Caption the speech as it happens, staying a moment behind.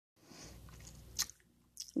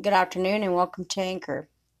Good afternoon and welcome to Anchor.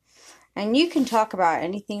 And you can talk about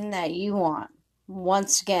anything that you want.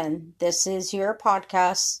 Once again, this is your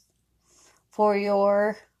podcast for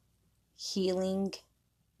your healing,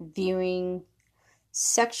 viewing,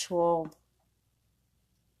 sexual,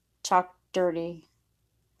 talk dirty,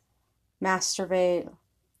 masturbate,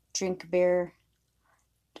 drink a beer,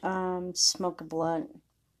 smoke a blunt.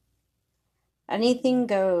 Anything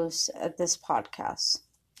goes at this podcast,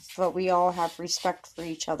 but we all have respect for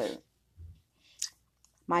each other.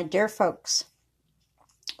 My dear folks,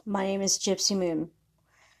 my name is Gypsy Moon.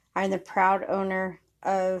 I'm the proud owner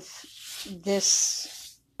of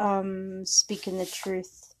this Speaking the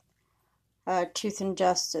Truth, Truth and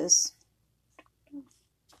Justice.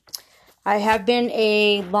 I have been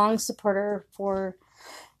a long supporter for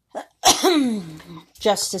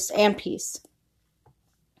justice and peace.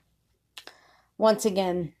 Once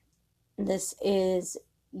again, this is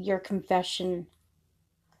your confession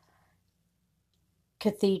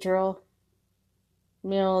cathedral,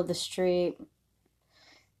 middle of the street,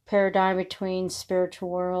 paradigm between spiritual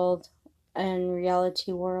world and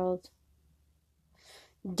reality world.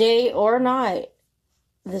 Day or night,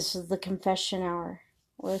 this is the confession hour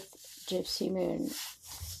with Gypsy Moon.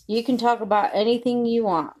 You can talk about anything you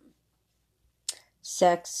want.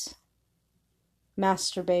 Sex,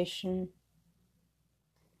 masturbation,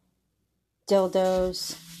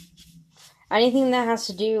 dildos, anything that has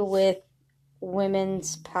to do with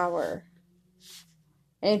women's power.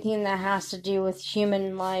 Anything that has to do with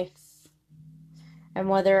human life, and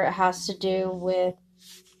whether it has to do with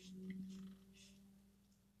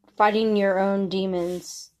fighting your own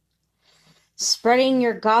demons. Spreading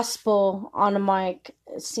your gospel on a mic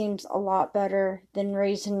seems a lot better than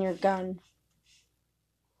raising your gun.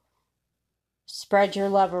 Spread your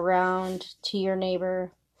love around to your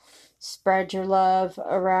neighbor. Spread your love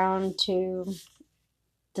around to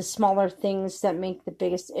the smaller things that make the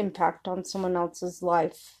biggest impact on someone else's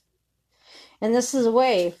life. And this is a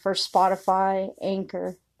way for Spotify,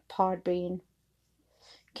 Anchor, Podbean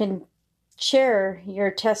can share your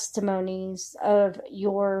testimonies of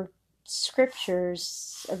your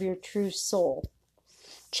scriptures of your true soul.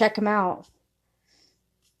 Check them out.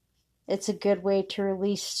 It's a good way to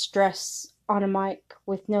release stress on a mic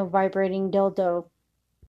with no vibrating dildo.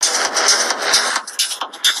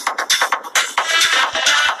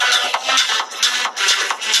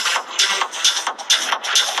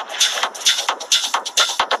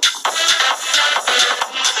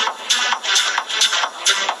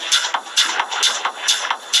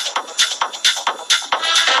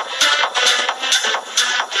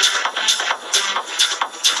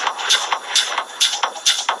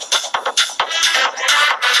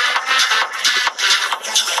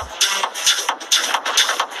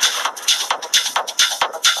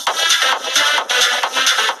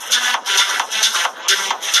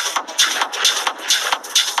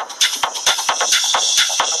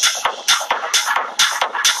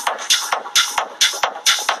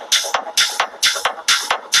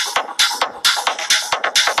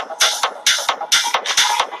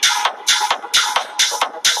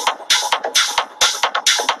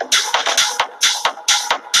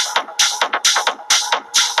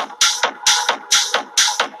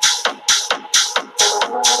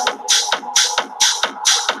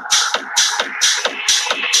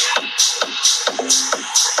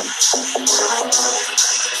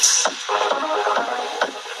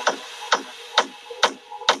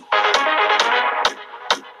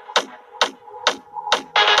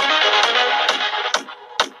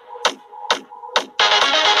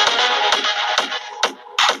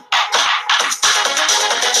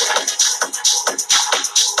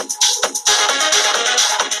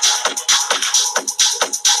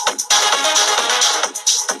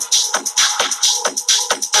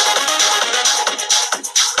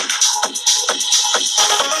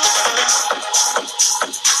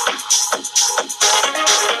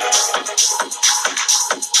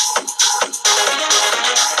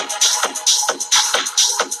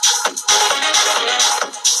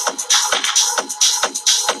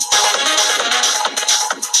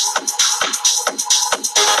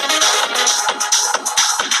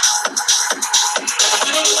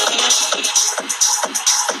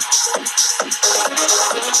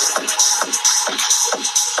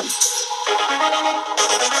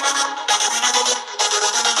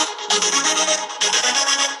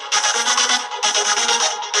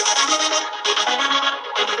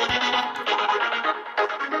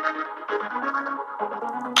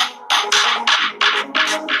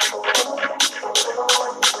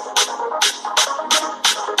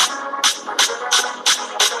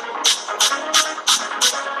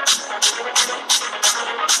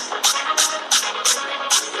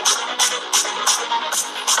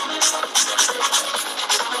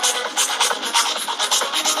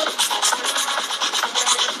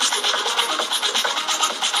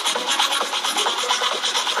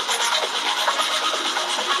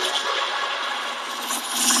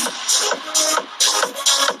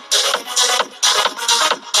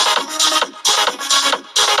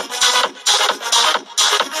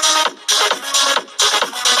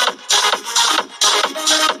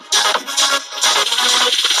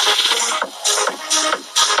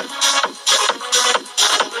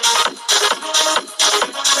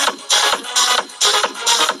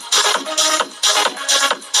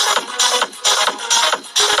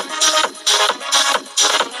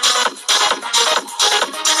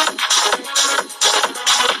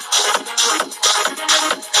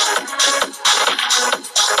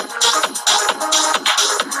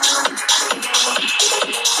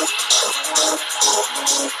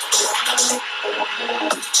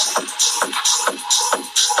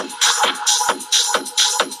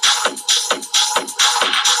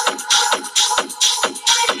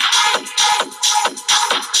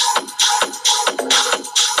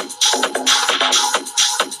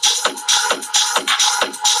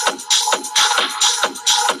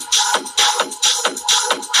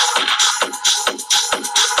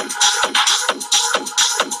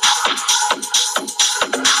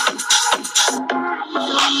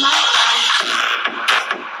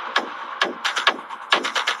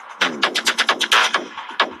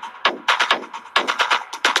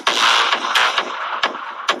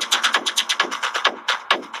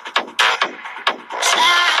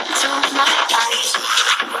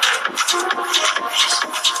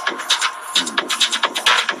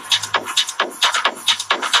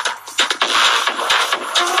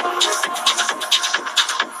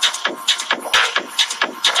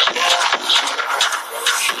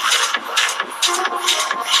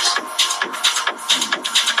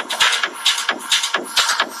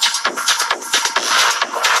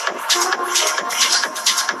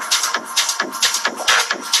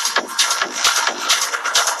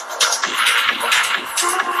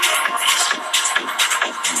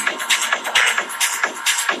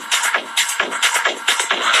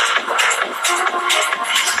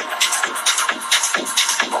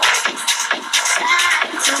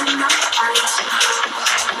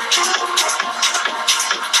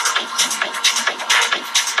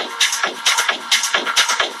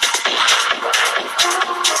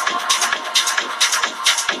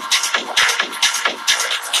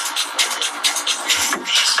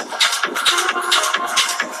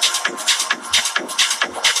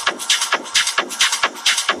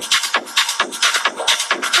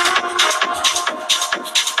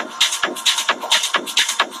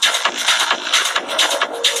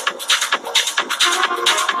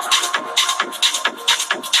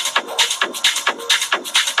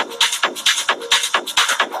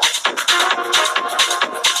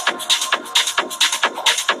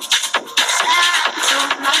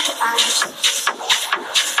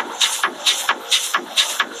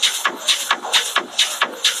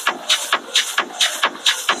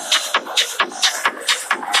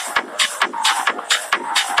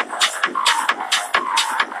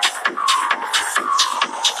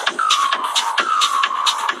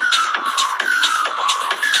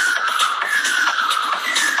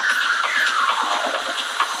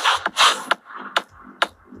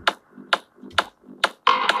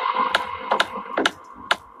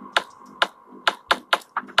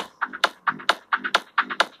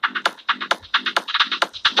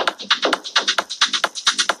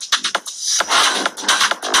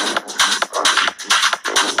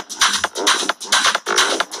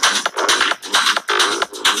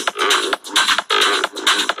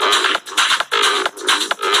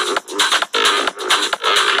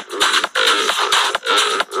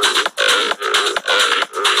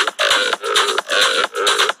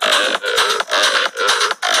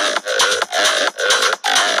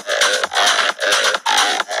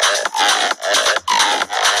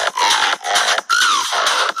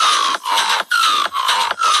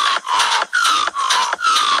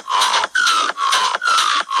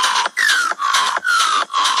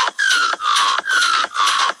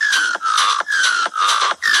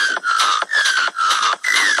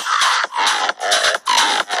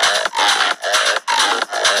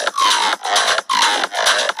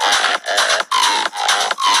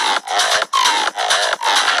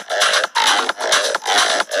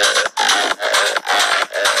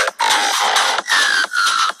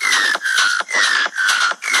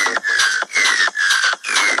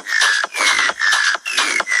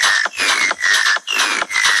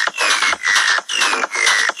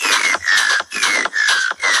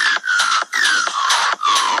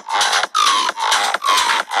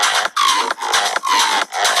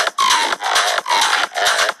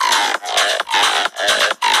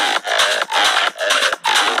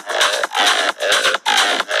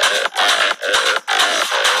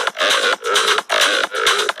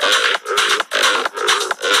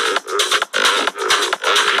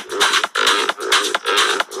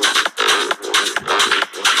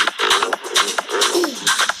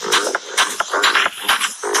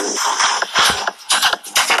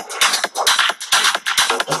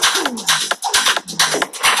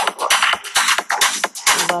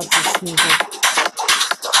 Love this music.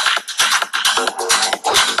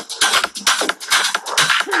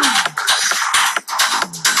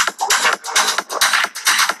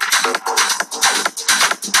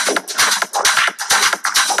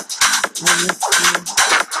 I miss you.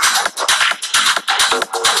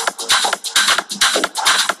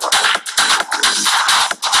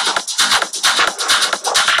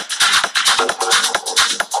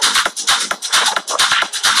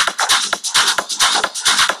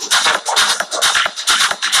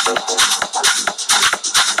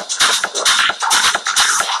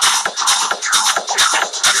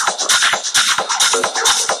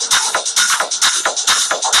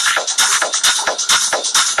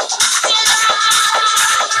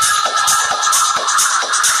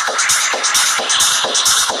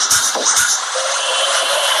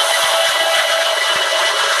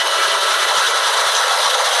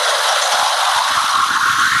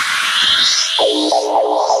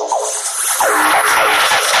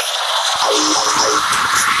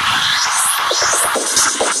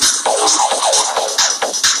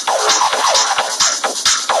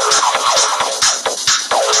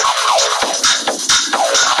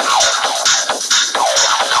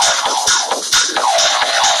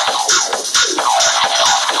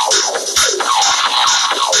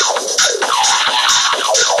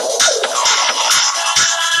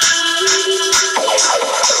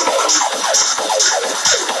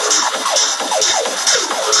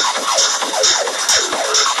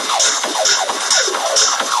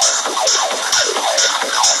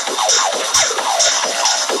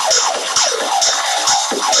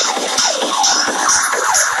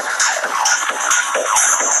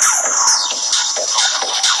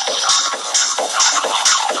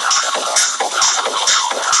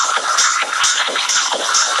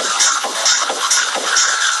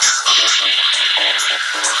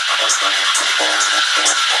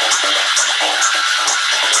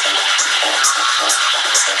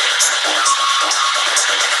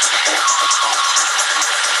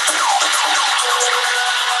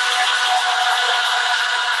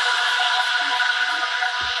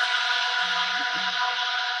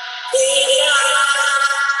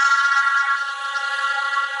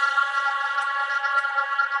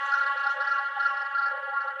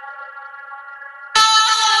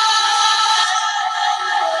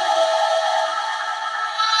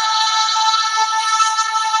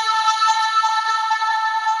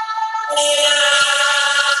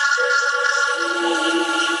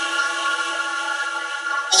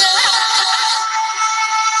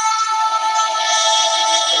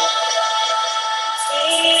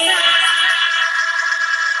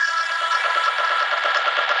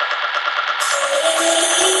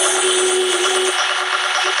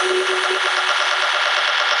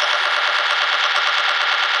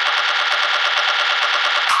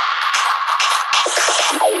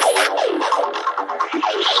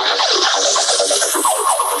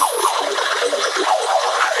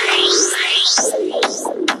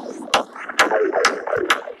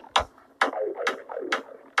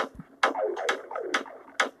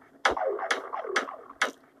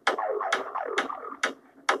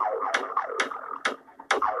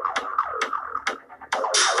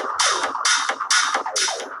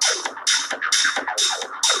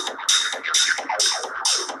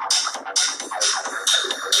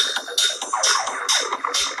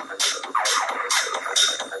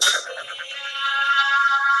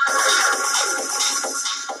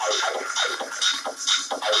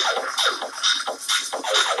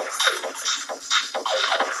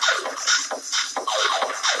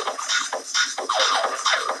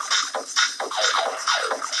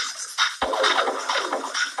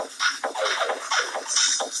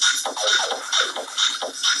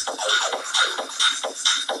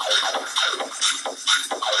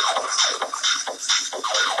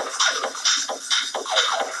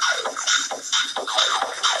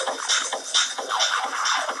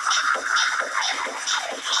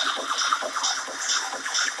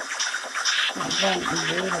 Vent and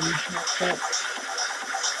breathing. That's it.